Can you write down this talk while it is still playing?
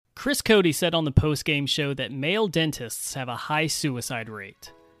Chris Cody said on the post-game show that male dentists have a high suicide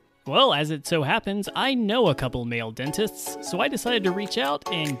rate. Well, as it so happens, I know a couple male dentists, so I decided to reach out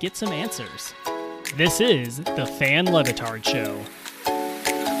and get some answers. This is the Fan Levitard Show.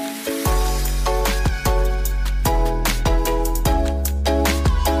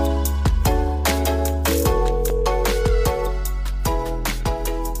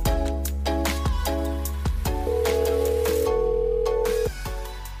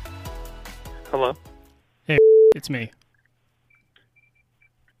 Hello? Hey, it's me.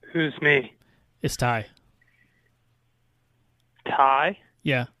 Who's me? It's Ty. Ty?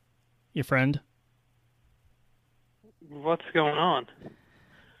 Yeah, your friend. What's going on?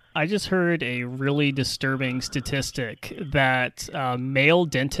 I just heard a really disturbing statistic that male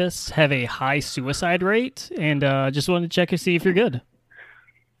dentists have a high suicide rate, and just wanted to check to see if you're good.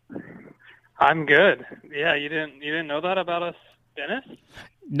 I'm good. Yeah, you didn't know that about us dentists?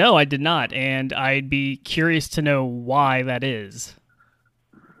 No, I did not, and I'd be curious to know why that is.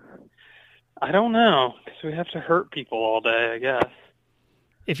 I don't know, because we have to hurt people all day, I guess.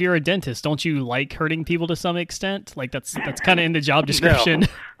 If you're a dentist, don't you like hurting people to some extent? Like that's kind of in the job description.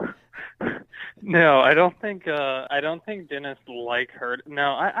 No, I don't think dentists like hurt.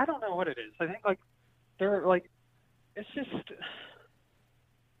 No, I don't know what it is. I think like they're like it's just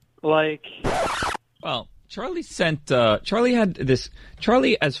like. Well, Charlie had this.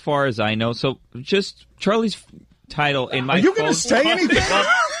 Charlie, as far as I know, so just Charlie's title in my. Are you going to say anything?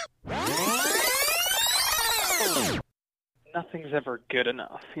 Nothing's ever good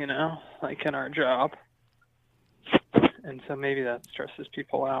enough, like in our job. And so maybe that stresses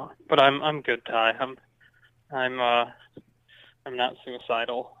people out. But I'm good, Ty. I'm not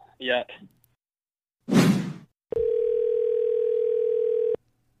suicidal yet.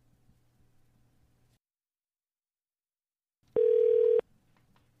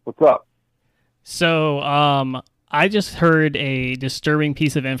 What's up? So, I just heard a disturbing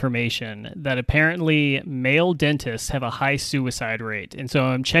piece of information that apparently male dentists have a high suicide rate, and so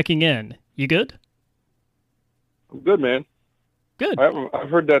I'm checking in. You good? I'm good, man. Good. I've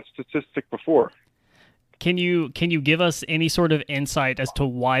heard that statistic before. Can you give us any sort of insight as to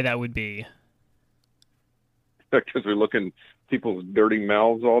why that would be? Because we're looking people's dirty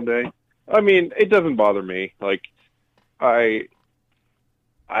mouths all day. I mean, it doesn't bother me. Like, I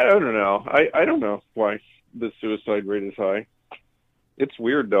don't know. I don't know why the suicide rate is high. It's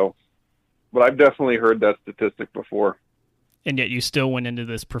weird, though. But I've definitely heard that statistic before. And yet you still went into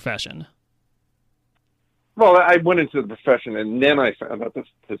this profession. Well, I went into the profession, and then I found out the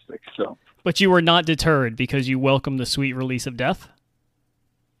statistic. So. But you were not deterred because you welcomed the sweet release of death?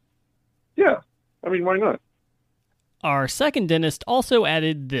 Yeah. I mean, why not? Our second dentist also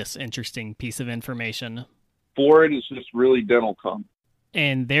added this interesting piece of information. Fluoride is just really dental cum.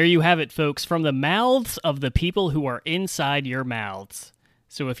 And there you have it, folks, from the mouths of the people who are inside your mouths.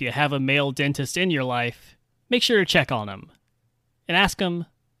 So if you have a male dentist in your life, make sure to check on him. And ask him,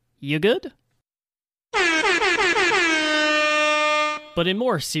 you good? But in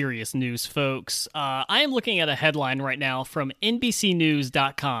more serious news, folks, I am looking at a headline right now from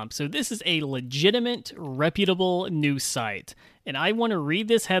NBCnews.com. So this is a legitimate, reputable news site. And I want to read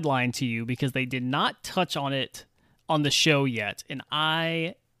this headline to you because they did not touch on it on the show yet, and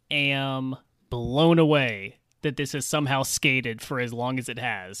I am blown away that this has somehow skated for as long as it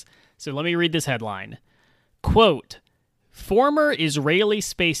has. So let me read this headline. Quote, former Israeli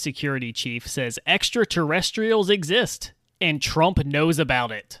space security chief says extraterrestrials exist, and Trump knows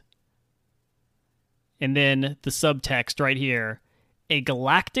about it. And then the subtext right here. A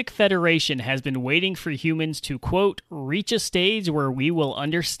galactic federation has been waiting for humans to, quote, reach a stage where we will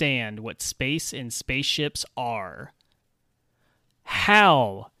understand what space and spaceships are.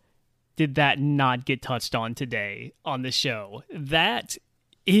 How did that not get touched on today on the show? That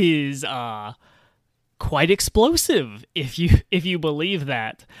is quite explosive, if you believe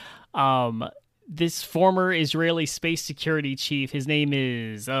that. This former Israeli space security chief, his name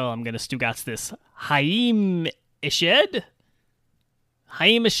is, I'm going to stugats this, Haim Eshed?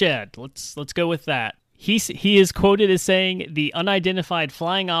 Haim Eshed. Let's go with that. He is quoted as saying, the unidentified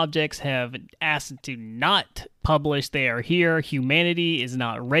flying objects have asked to not publish they are here. Humanity is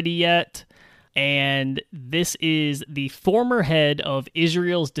not ready yet. And this is the former head of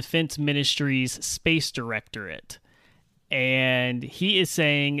Israel's Defense Ministry's Space Directorate. And he is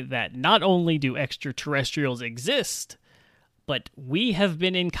saying that not only do extraterrestrials exist, but we have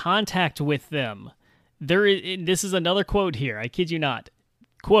been in contact with them. This is another quote here, I kid you not.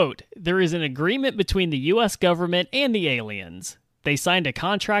 Quote, there is an agreement between the U.S. government and the aliens. They signed a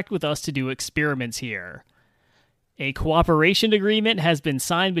contract with us to do experiments here. A cooperation agreement has bdan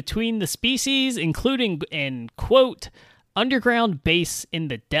signed between the species, including an, quote, underground base in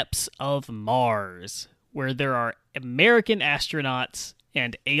the depths of Mars, where there are American astronauts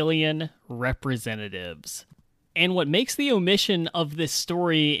and alien representatives. And what makes the omission of this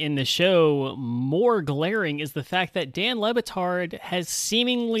story in the show more glaring is the fact that Dan Le Batard has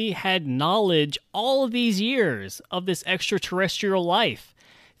seemingly had knowledge all of these years of this extraterrestrial life.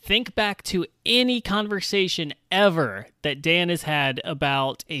 Think back to any conversation ever that Dan has had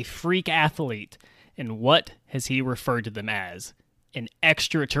about a freak athlete, and what has he referred to them as? An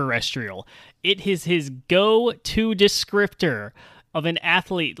extraterrestrial. It is his go-to descriptor of an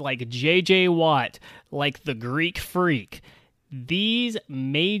athlete like J.J. Watt, like the Greek Freak. These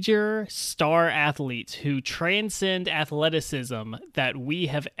major star athletes who transcend athleticism that we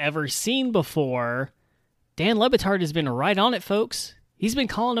have ever seen before, Dan Le Batard has been right on it, folks. He's been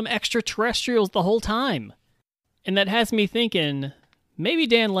calling them extraterrestrials the whole time. And that has me thinking, maybe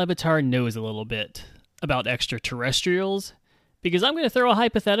Dan Le Batard knows a little bit about extraterrestrials, because I'm going to throw a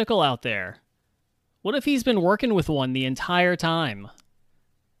hypothetical out there. What if he's been working with one the entire time?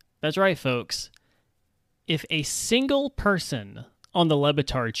 That's right, folks. If a single person on the Le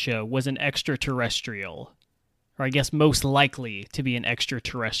Batard show was an extraterrestrial, or I guess most likely to be an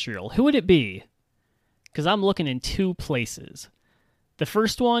extraterrestrial, who would it be? Because I'm looking in two places. The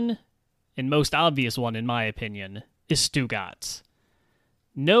first one, and most obvious one in my opinion, is Stugatz.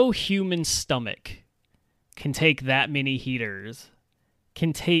 No human stomach can take that many heaters,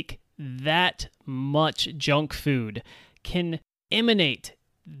 can take that much junk food, can emanate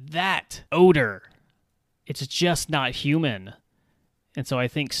that odor. It's just not human. And so I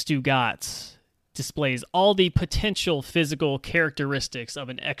think Stugatz displays all the potential physical characteristics of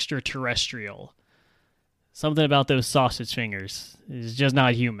an extraterrestrial. Something about those sausage fingers is just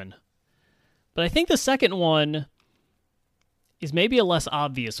not human. But I think the second one is maybe a less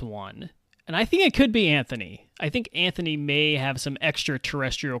obvious one. And I think it could be Anthony. I think Anthony may have some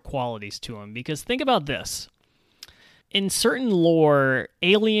extraterrestrial qualities to him, because think about this. In certain lore,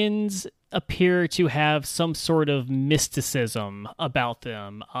 aliens appear to have some sort of mysticism about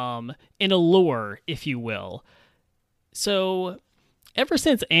them, an allure, if you will. So, ever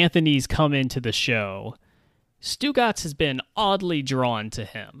since Anthony's come into the show, Stugatz has been oddly drawn to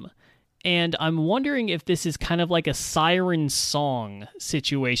him. And I'm wondering if this is kind of like a siren song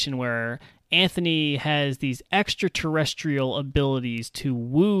situation where Anthony has these extraterrestrial abilities to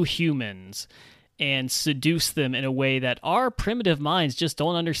woo humans and seduce them in a way that our primitive minds just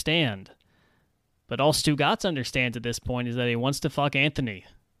don't understand. But all Stugatz understands at this point is that he wants to fuck Anthony.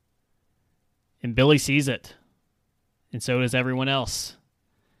 And Billy sees it. And so does everyone else.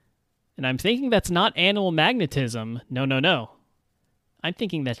 And I'm thinking that's not animal magnetism. No. I'm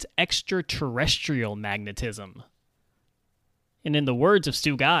thinking that's extraterrestrial magnetism. And in the words of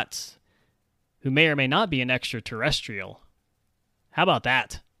Stugatz, who may or may not be an extraterrestrial. How about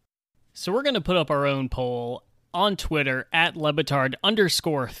that? So we're going to put up our own poll on Twitter at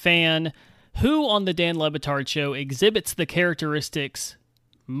 @LeBatard_fan. Who on the Dan Le Batard show exhibits the characteristics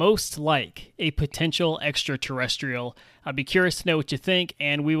most like a potential extraterrestrial? I'd be curious to know what you think,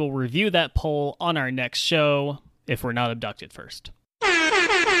 and we will review that poll on our next show if we're not abducted first.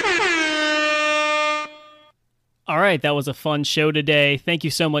 All right, that was a fun show today. Thank you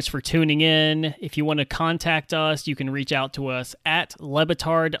so much for tuning in. If you want to contact us, you can reach out to us at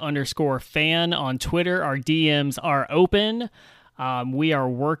 @LeBatard_fan on Twitter. Our DMs are open. We are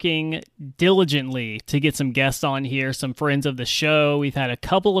working diligently to get some guests on here, some friends of the show. We've had a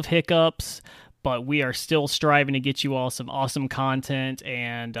couple of hiccups, but we are still striving to get you all some awesome content,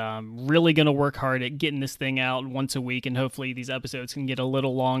 and really going to work hard at getting this thing out once a week, and hopefully these episodes can get a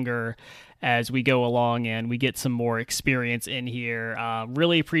little longer as we go along and we get some more experience in here.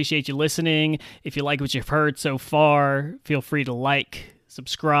 Really appreciate you listening. If you like what you've heard so far, feel free to like,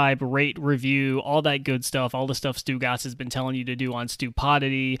 subscribe, rate, review, all that good stuff, all the stuff Stugatz has been telling you to do on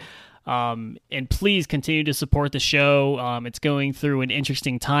Stupodity. And please continue to support the show. It's going through an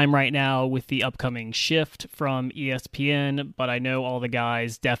interesting time right now with the upcoming shift from ESPN, but I know all the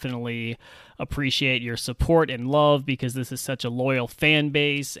guys definitely appreciate your support and love because this is such a loyal fan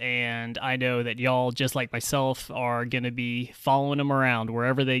base, and I know that y'all, just like myself, are going to be following them around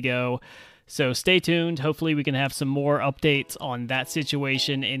wherever they go. So stay tuned. Hopefully we can have some more updates on that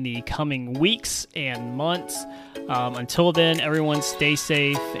situation in the coming weeks and months. Until then, everyone stay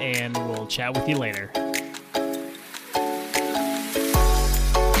safe, and we'll chat with you later.